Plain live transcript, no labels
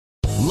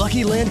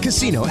Lucky Land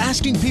Casino,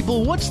 asking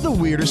people, what's the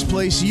weirdest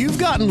place you've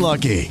gotten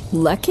lucky?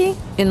 Lucky?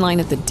 In line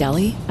at the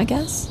deli, I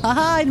guess?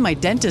 Aha, in my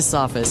dentist's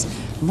office.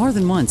 More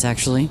than once,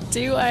 actually.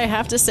 Do I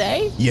have to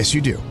say? Yes,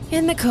 you do.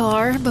 In the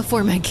car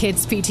before my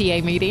kids'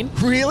 PTA meeting.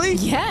 Really?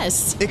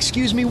 Yes.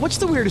 Excuse me, what's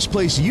the weirdest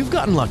place you've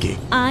gotten lucky?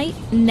 I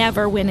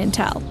never win and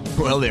tell.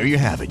 Well, there you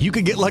have it. You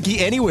can get lucky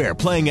anywhere,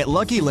 playing at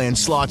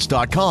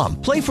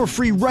LuckyLandSlots.com. Play for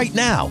free right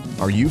now.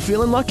 Are you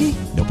feeling lucky?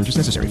 No purchase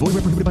necessary. Void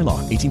where prohibited by law.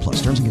 18 plus.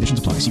 Terms and conditions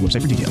apply. See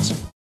website for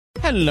details.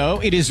 Hello,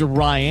 it is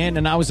Ryan,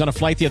 and I was on a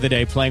flight the other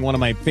day playing one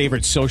of my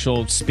favorite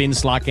social spin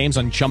slot games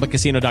on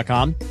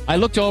ChumbaCasino.com. I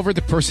looked over at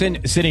the person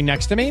sitting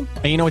next to me,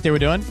 and you know what they were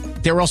doing?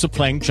 They were also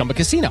playing Chumba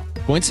Casino.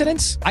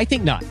 Coincidence? I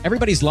think not.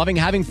 Everybody's loving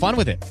having fun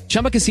with it.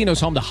 Chumba Casino is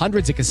home to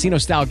hundreds of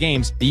casino-style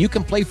games that you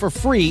can play for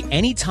free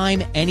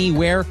anytime,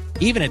 anywhere,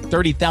 even at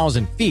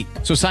 30,000 feet.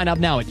 So sign up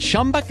now at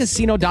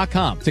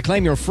ChumbaCasino.com to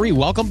claim your free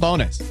welcome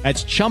bonus.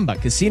 That's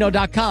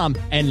ChumbaCasino.com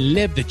and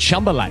live the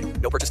Chumba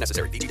life. No purchase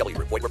necessary. VGW.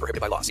 Void where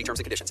prohibited by law. See terms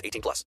and conditions.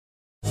 18 plus.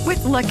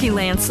 With Lucky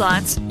Land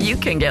Slots, you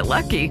can get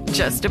lucky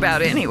just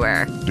about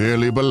anywhere.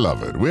 Dearly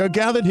beloved, we are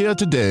gathered here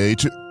today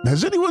to...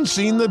 Has anyone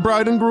seen the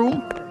bride and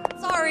groom?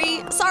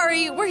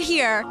 Sorry, we're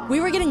here. We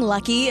were getting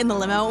lucky in the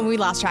limo and we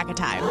lost track of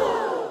time.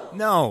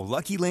 No,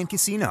 Lucky Land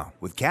Casino,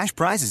 with cash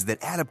prizes that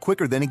add up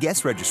quicker than a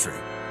guest registry.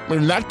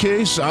 In that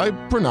case, I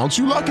pronounce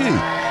you lucky.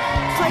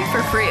 Play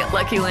for free at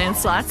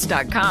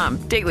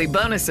LuckyLandSlots.com. Daily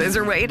bonuses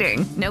are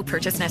waiting. No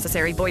purchase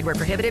necessary. Void where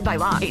prohibited by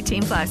law.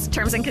 18 plus.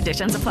 Terms and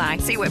conditions apply.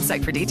 See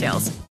website for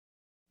details.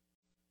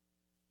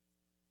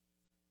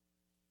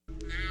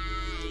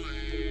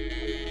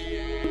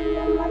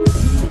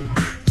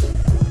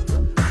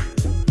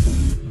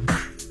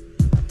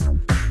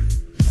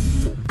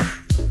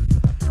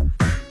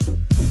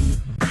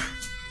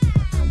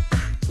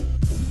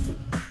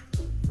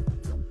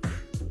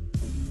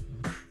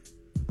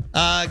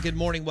 Good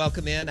morning.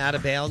 Welcome in. Out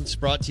of Bounds,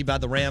 brought to you by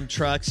the Ram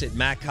Trucks at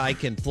Mac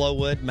Hike and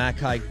Flowwood,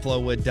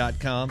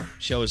 MacHikeFlowwood.com.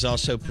 Show is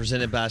also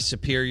presented by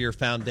Superior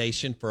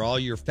Foundation for all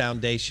your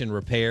foundation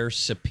repairs.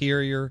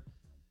 Superior.ms.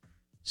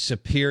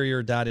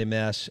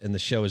 And the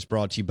show is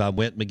brought to you by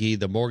Went McGee,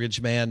 the Mortgage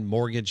Man,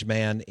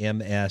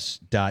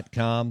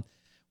 MortgageManMS.com.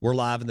 We're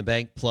live in the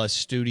Bank Plus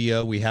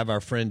studio. We have our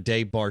friend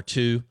Dave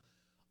Bartoo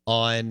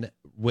on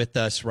with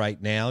us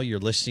right now. You're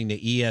listening to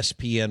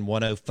ESPN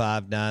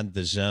 105.9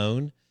 The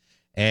Zone.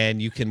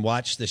 And you can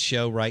watch the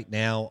show right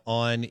now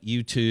on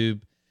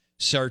YouTube.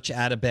 Search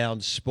Out of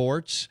Bounds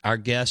Sports. Our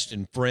guest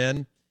and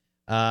friend,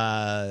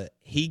 this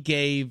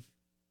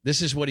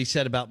is what he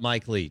said about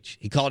Mike Leach.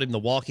 He called him the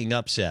walking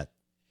upset.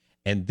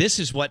 And this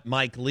is what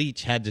Mike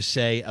Leach had to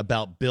say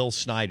about Bill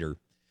Snyder,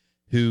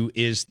 who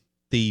is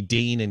the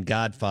dean and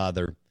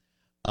godfather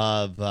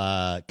of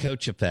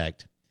Coach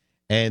Effect.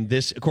 And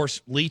this, of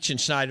course, Leach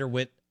and Snyder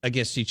went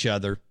against each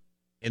other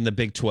in the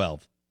Big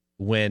 12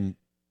 when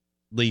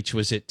Leach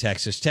was at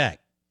Texas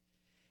Tech.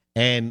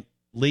 And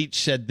Leach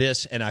said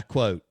this, and I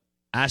quote,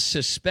 "I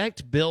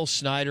suspect Bill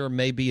Snyder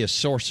may be a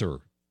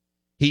sorcerer.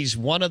 He's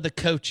one of the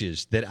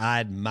coaches that I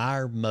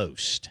admire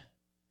most."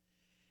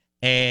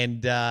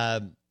 And,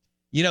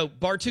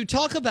 Bartoo,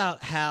 talk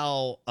about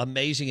how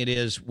amazing it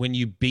is when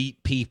you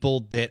beat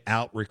people that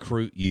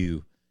out-recruit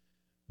you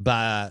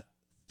by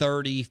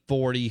 30,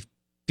 40,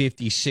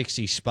 50,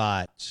 60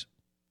 spots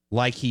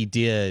like he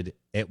did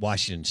at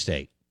Washington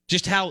State.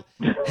 Just how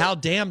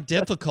damn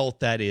difficult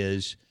that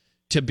is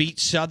to beat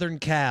Southern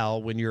Cal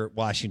when you're at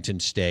Washington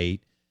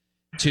State,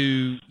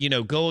 to,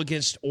 go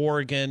against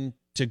Oregon,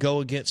 to go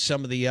against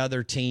some of the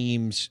other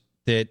teams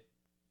that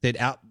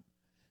out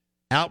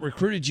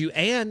recruited you,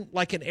 and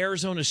like an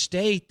Arizona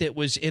State that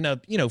was in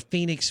a,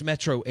 Phoenix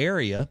metro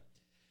area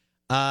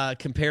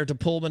compared to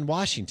Pullman,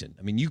 Washington.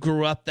 I mean, you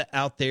grew up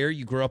out there.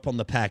 You grew up on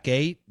the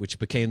Pac-8, which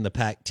became the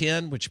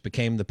Pac-10, which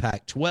became the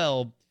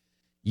Pac-12.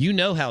 You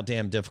know how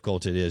damn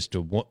difficult it is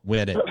to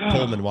win at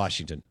Pullman,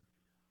 Washington.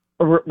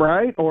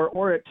 Right,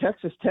 or at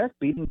Texas Tech,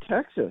 beating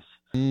Texas.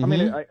 Mm-hmm. I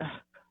mean,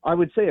 I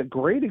would say a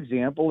great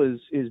example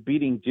is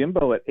beating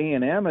Jimbo at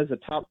A&M as a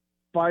top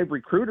 5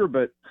 recruiter,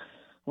 but,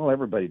 well,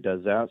 everybody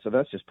does that, so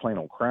that's just plain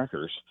old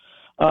crackers.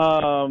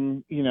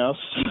 So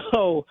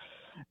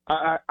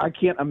I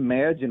can't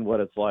imagine what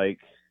it's like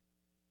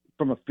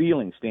from a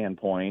feeling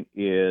standpoint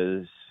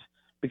is –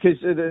 because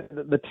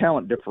the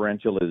talent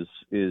differential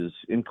is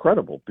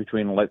incredible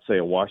between, let's say,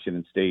 a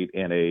Washington State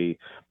and a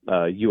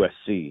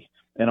USC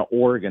and an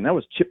Oregon. That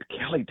was Chip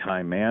Kelly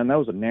time, man. That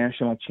was a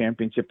national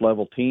championship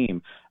level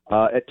team.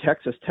 At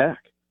Texas Tech,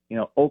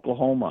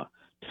 Oklahoma,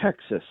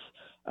 Texas.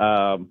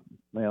 Well,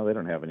 they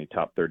don't have any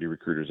top 30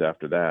 recruiters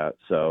after that,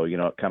 so it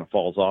kind of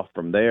falls off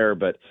from there.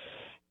 But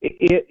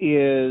it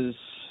is,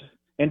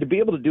 and to be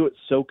able to do it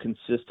so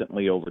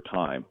consistently over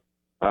time,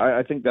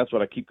 I think that's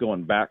what I keep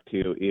going back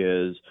to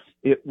is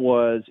it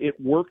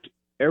worked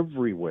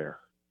everywhere.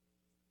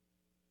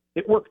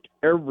 It worked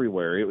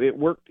everywhere. It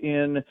worked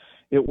in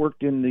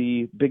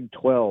the Big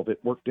 12. It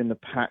worked in the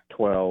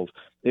Pac-12.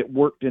 It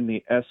worked in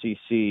the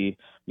SEC.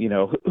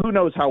 Who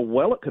knows how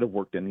well it could have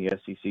worked in the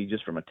SEC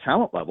just from a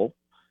talent level.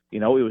 You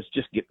know, it was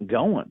just getting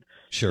going.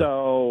 Sure.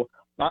 So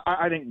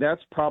I think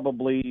that's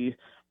probably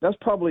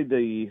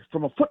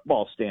from a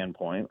football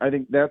standpoint, I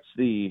think that's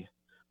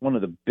one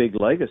of the big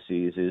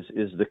legacies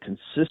is the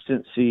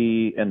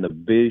consistency and the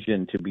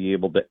vision to be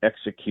able to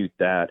execute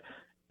that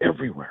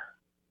everywhere,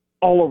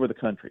 all over the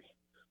country.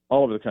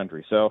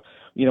 So,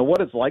 you know,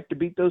 what it's like to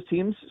beat those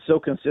teams so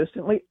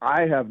consistently,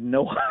 I have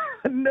no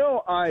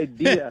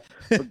idea.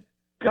 But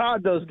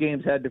God, those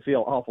games had to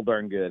feel awful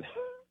darn good.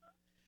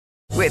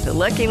 With the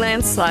Lucky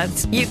Land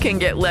Slots, you can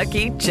get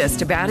lucky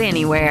just about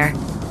anywhere.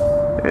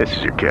 This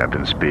is your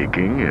captain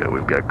speaking.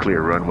 We've got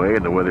clear runway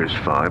and the weather's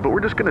fine, but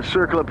we're just going to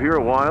circle up here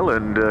a while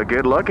and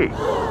get lucky.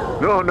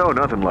 No,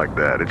 nothing like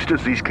that. It's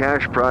just these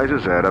cash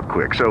prizes add up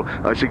quick. So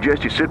I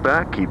suggest you sit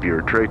back, keep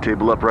your tray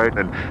table upright,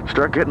 and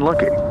start getting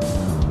lucky.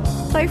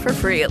 Play for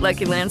free at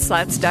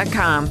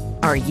LuckyLandSlots.com.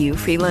 Are you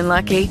feeling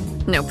lucky?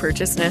 No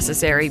purchase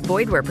necessary.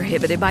 Void where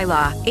prohibited by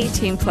law.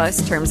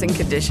 18+ terms and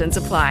conditions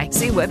apply.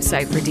 See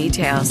website for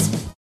details.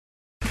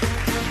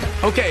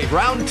 Okay,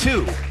 round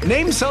 2.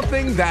 Name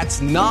something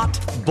that's not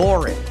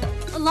boring.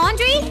 A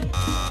laundry?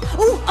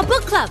 Ooh, a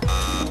book club.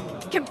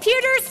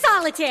 Computer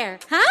solitaire,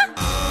 huh?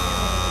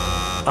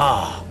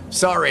 Ah,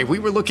 sorry, we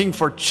were looking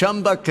for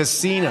Chumba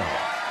Casino.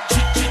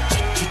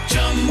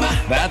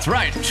 That's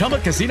right,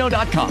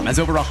 ChumbaCasino.com has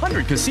over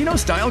 100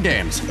 casino-style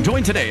games.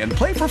 Join today and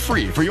play for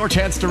free for your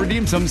chance to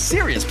redeem some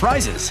serious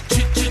prizes.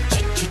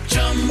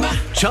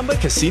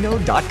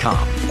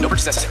 ChumbaCasino.com. No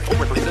purchase necessary. Void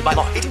where prohibited by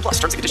law. 18+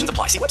 terms and conditions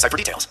apply. See website for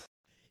details.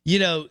 You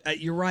know,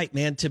 you're right,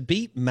 man. To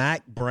beat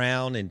Mack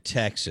Brown in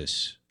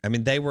Texas, I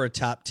mean, they were a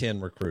top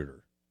 10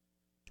 recruiter.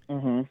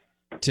 Mm-hmm.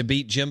 To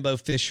beat Jimbo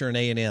Fisher and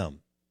A&M,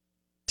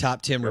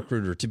 top 10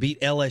 recruiter. To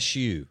beat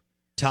LSU,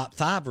 top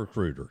 5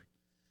 recruiter.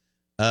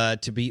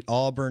 To beat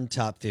Auburn,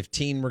 top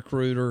 15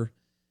 recruiter.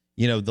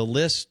 You know, the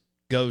list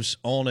goes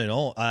on and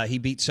on. He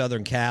beat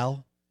Southern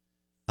Cal.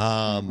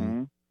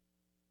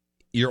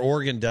 Your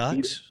Oregon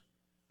Ducks.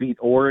 Beat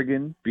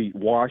Oregon, beat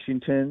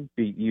Washington,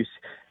 beat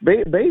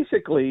UC.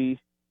 Basically,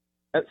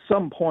 at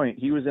some point,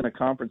 he was in a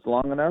conference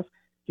long enough,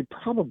 he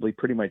probably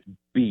pretty much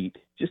beat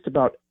just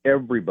about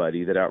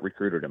everybody that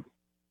out-recruited him.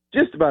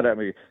 Just about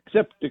everybody,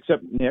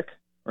 except Nick.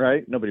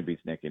 Right? Nobody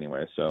beats Nick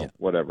anyway, so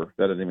whatever.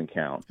 That doesn't even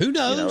count. Who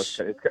knows?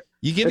 You know,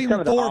 you give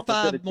him 4 or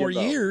 5 more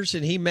years,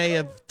 and he may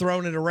have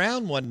thrown it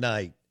around one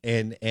night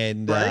and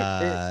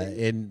crack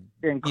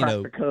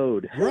the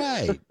code.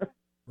 Right.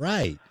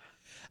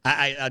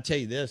 I'll tell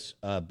you this,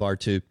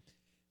 Bartu.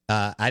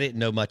 I didn't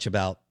know much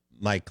about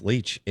Mike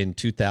Leach. In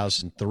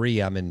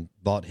 2003, I'm in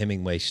Vaught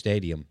Hemingway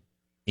Stadium.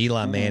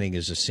 Eli Manning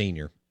is a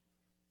senior.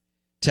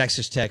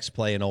 Texas Tech's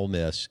playing Ole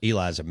Miss.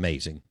 Eli's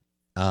amazing.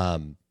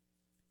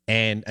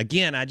 And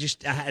again, I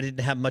didn't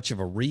have much of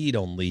a read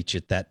on Leach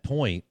at that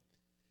point.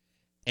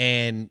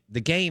 And the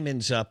game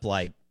ends up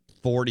like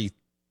 40.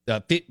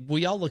 Will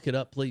y'all look it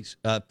up, please?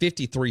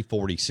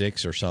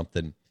 53-46 or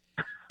something.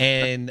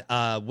 And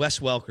Wes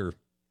Welker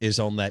is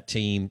on that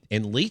team.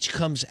 And Leach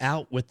comes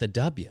out with the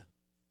W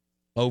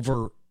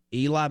over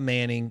Eli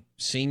Manning,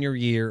 senior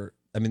year.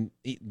 I mean,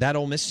 that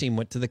Ole Miss team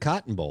went to the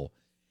Cotton Bowl.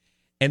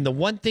 And the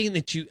one thing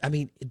that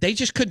they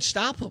just couldn't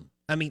stop him.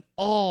 I mean,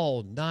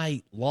 all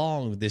night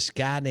long, this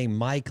guy named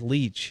Mike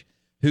Leach,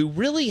 who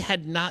really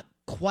had not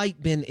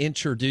quite been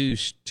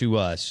introduced to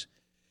us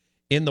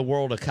in the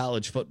world of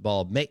college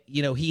football.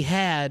 You know, he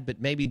had, but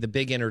maybe the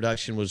big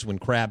introduction was when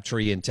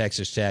Crabtree and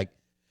Texas Tech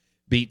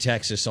beat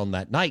Texas on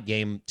that night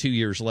game 2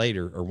 years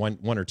later, or one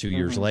or 2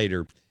 years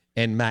later,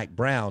 and Mack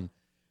Brown.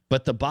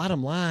 But the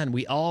bottom line,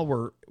 we all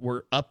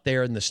were up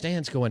there in the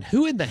stands going,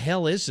 who in the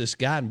hell is this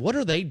guy, and what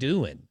are they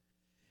doing?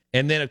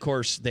 And then, of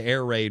course, the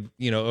air raid,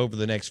 you know, over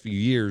the next few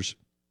years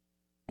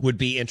would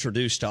be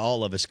introduced to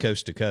all of us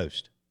coast to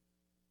coast.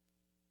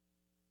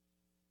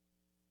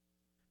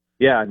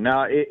 Yeah,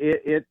 no,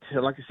 it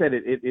like I said,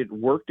 it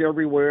worked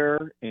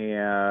everywhere,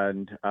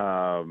 and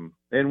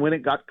when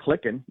it got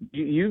clicking,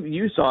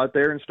 you saw it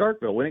there in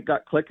Starkville. When it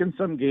got clicking,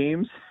 some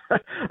games,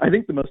 I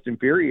think the most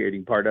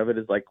infuriating part of it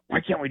is like, why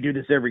can't we do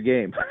this every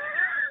game?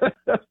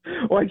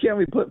 Why can't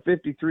we put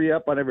 53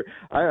 up on every?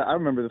 I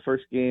remember the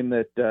first game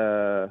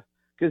that.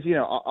 Because, you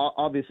know,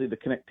 obviously the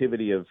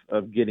connectivity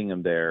of getting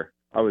them there,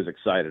 I was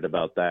excited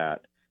about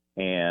that.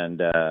 And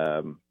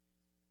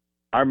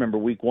I remember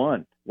week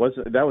 1.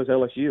 That was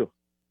LSU.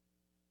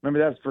 Remember,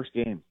 that was the first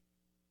game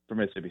for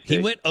Mississippi State.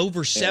 He went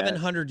over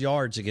 700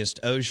 yards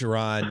against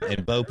Ogeron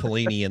and Bo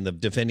Pelini and the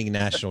defending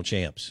national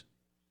champs.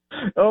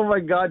 Oh, my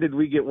God, did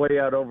we get way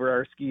out over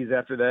our skis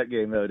after that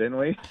game, though, didn't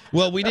we?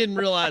 Well, we didn't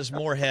realize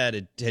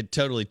Moorhead had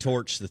totally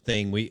torched the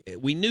thing.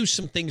 We knew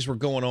some things were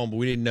going on, but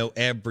we didn't know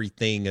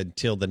everything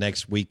until the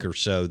next week or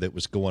so that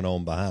was going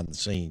on behind the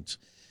scenes.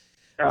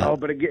 Oh,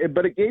 but it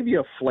gave you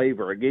a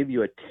flavor. It gave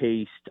you a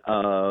taste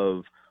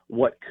of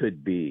what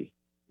could be,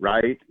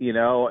 right? You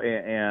know,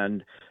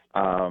 and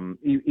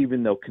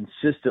even though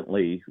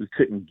consistently we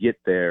couldn't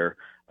get there,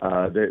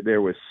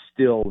 there was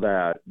still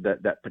that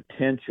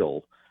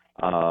potential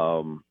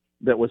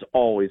that was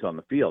always on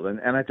the field.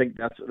 And I think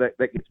that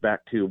gets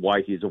back to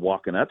why he's a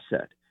walking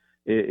upset,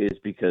 is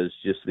because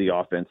just the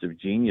offensive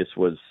genius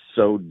was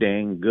so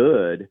dang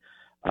good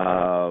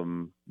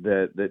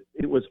that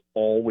it was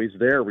always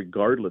there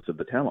regardless of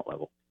the talent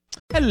level.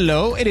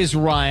 Hello, it is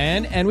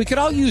Ryan, and we could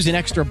all use an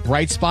extra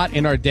bright spot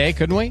in our day,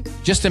 couldn't we?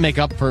 Just to make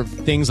up for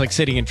things like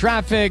sitting in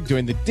traffic,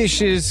 doing the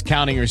dishes,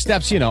 counting your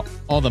steps,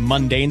 all the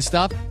mundane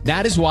stuff.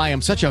 That is why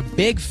I'm such a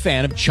big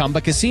fan of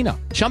Chumba Casino.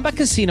 Chumba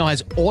Casino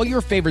has all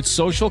your favorite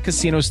social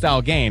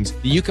casino-style games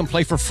that you can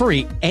play for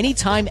free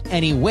anytime,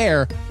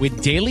 anywhere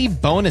with daily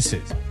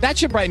bonuses. That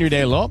should brighten your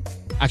day a little.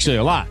 Actually,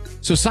 a lot.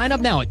 So sign up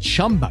now at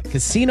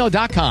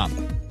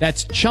ChumbaCasino.com.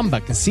 That's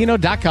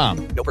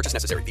ChumbaCasino.com. No purchase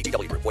necessary.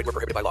 VGW Group. Void where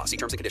prohibited by law. See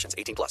terms and conditions.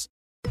 18+.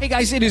 Hey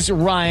guys, it is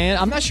Ryan.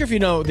 I'm not sure if you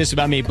know this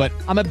about me, but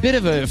I'm a bit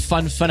of a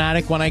fun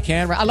fanatic when I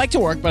can. I like to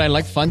work, but I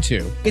like fun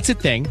too. It's a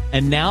thing.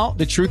 And now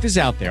the truth is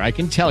out there. I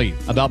can tell you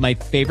about my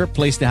favorite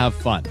place to have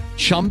fun.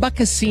 Chumba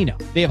Casino.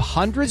 They have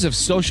hundreds of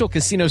social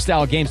casino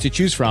style games to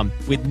choose from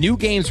with new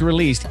games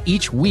released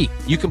each week.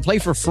 You can play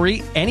for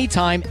free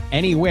anytime,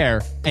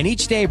 anywhere. And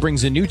each day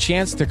brings a new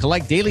chance to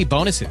collect daily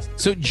bonuses.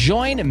 So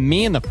join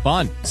me in the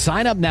fun.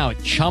 Sign up now at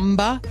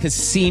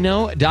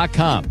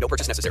ChumbaCasino.com. No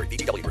purchase necessary.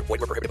 VGW Group. Void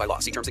where prohibited by law.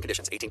 See terms and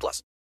conditions.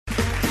 18+.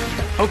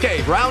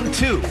 Okay, round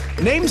two.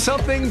 Name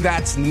something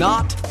that's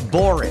not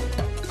boring.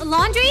 A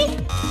laundry?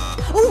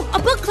 Ooh, a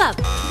book club.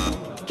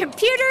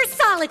 Computer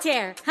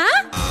solitaire,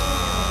 huh?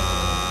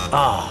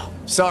 Ah,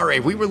 sorry,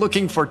 we were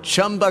looking for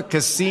Chumba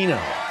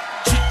Casino.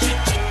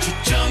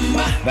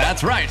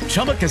 That's right,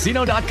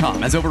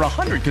 ChumbaCasino.com has over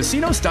 100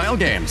 casino-style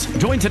games.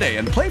 Join today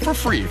and play for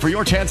free for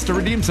your chance to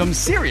redeem some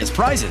serious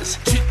prizes.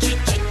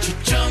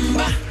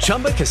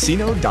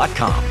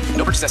 ChumbaCasino.com.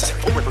 No purchase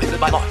necessary. Void where prohibited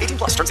by law. 18+.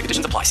 Terms and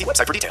conditions apply. See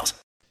website for details.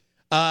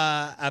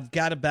 I've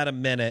got about a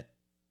minute.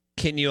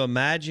 Can you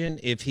imagine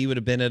if he would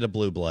have been at a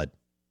blue blood,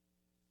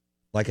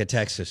 like a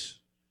Texas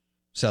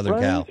Southern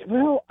Cal?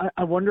 Well,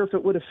 I wonder if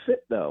it would have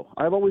fit though.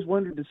 I've always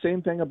wondered the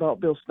same thing about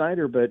Bill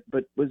Snyder, but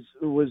was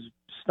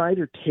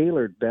Snyder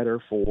tailored better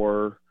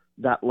for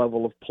that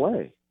level of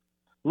play?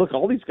 Look,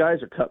 all these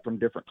guys are cut from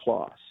different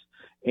cloths,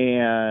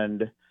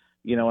 and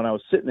when I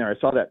was sitting there, I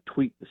saw that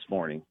tweet this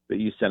morning that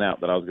you sent out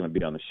that I was going to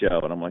be on the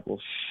show, and I'm like,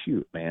 well,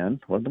 shoot, man,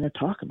 what am I going to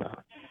talk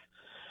about?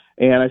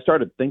 And I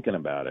started thinking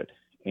about it,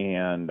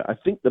 and I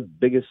think the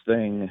biggest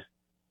thing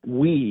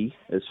we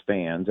as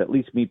fans, at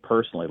least me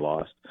personally,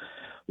 lost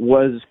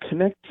was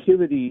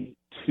connectivity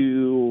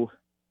to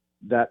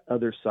that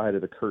other side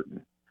of the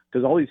curtain.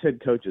 Because all these head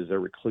coaches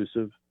are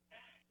reclusive.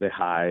 They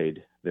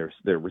hide.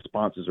 Their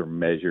responses are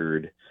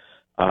measured.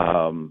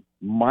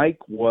 Mike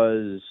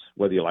was,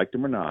 whether you liked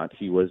him or not,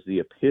 he was the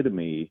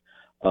epitome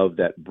of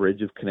that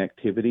bridge of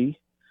connectivity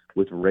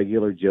with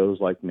regular Joes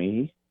like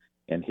me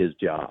and his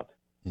job.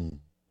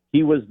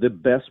 He was the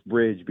best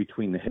bridge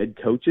between the head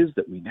coaches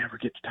that we never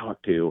get to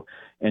talk to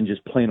and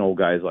just plain old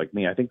guys like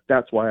me. I think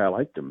that's why I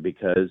liked him,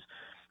 because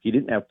he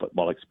didn't have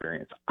football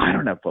experience. I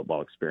don't have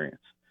football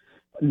experience.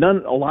 A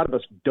lot of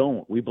us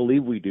don't. We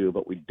believe we do,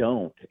 but we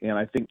don't. And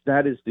I think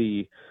that is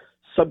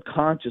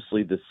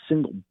subconsciously the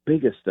single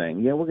biggest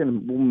thing. Yeah, we'll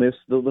miss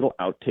the little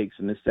outtakes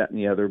and this, that, and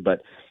the other,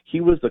 but he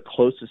was the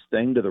closest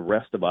thing to the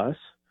rest of us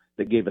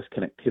that gave us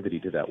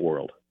connectivity to that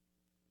world.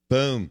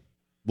 Boom.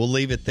 We'll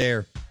leave it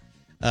there.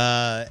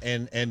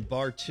 And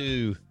bar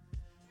two,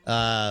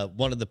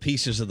 one of the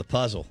pieces of the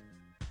puzzle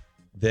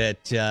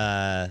that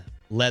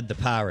led the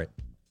Pirate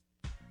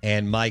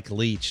and Mike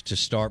Leach to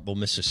Starkville,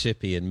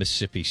 Mississippi and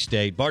Mississippi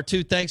State. Bar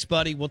two, thanks,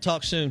 buddy. We'll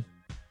talk soon.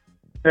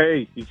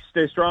 Hey, you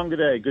stay strong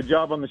today. Good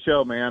job on the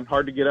show, man.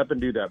 Hard to get up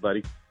and do that,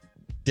 buddy.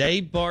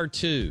 Dave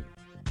Bartoo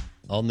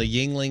on the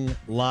Yuengling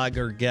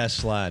Lager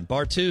guest line.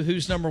 Bartoo,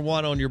 who's number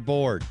one on your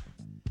board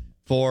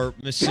for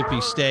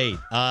Mississippi State?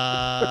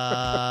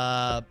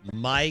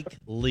 Mike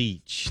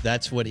Leach.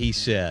 That's what he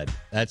said.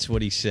 That's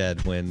what he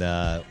said when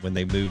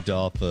they moved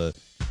off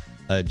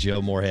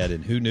Joe Moorhead.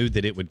 And who knew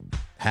that it would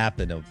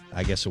happen,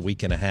 I guess, a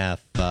week and a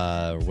half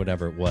or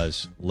whatever it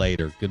was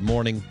later. Good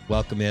morning.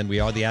 Welcome in. We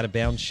are the Out of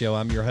Bounds Show.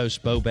 I'm your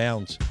host, Bo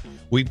Bounds.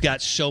 We've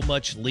got so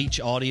much Leach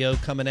audio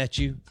coming at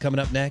you. Coming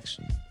up next,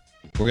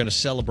 we're going to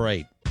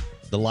celebrate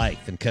the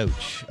life and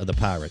coach of the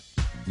Pirate,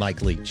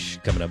 Mike Leach,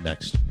 coming up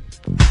next.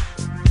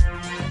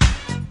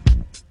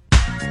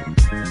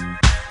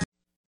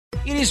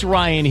 It is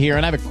Ryan here,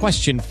 and I have a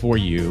question for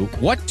you.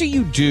 What do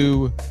you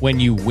do when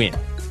you win?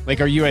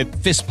 Like, are you a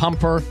fist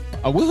pumper,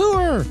 a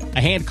woohooer, a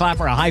hand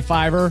clapper, a high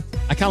fiver?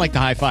 I kind of like the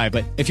high five,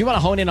 but if you want to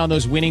hone in on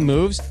those winning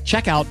moves,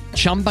 check out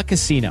Chumba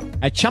Casino.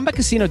 At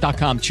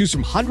ChumbaCasino.com, choose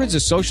from hundreds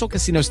of social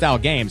casino-style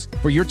games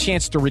for your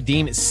chance to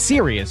redeem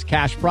serious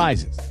cash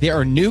prizes. There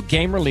are new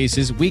game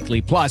releases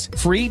weekly, plus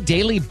free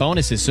daily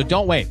bonuses, so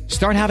don't wait.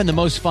 Start having the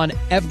most fun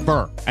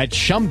ever at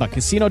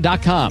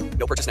ChumbaCasino.com.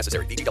 No purchase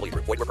necessary. VGW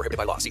Group. Void where prohibited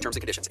by law. See terms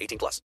and conditions.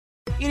 18+.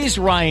 It is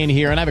Ryan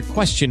here, and I have a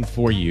question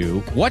for you.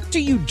 What do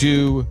you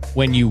do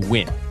when you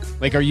win?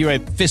 Like, are you a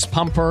fist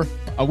pumper,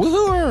 A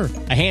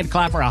woohooer, a hand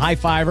clapper, a high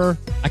fiver.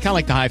 I kind of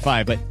like the high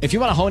five, but if you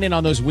want to hone in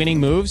on those winning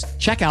moves,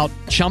 check out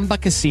Chumba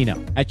Casino.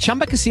 At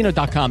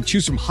ChumbaCasino.com,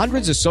 choose from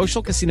hundreds of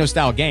social casino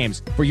style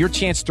games for your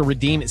chance to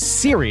redeem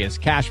serious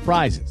cash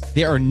prizes.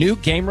 There are new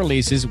game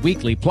releases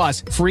weekly,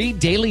 plus free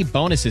daily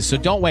bonuses. So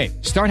don't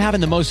wait. Start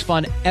having the most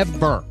fun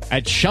ever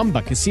at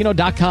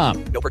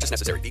ChumbaCasino.com. No purchase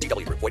necessary.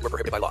 VGW Group. Void where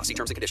prohibited by law. See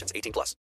terms and conditions. 18+.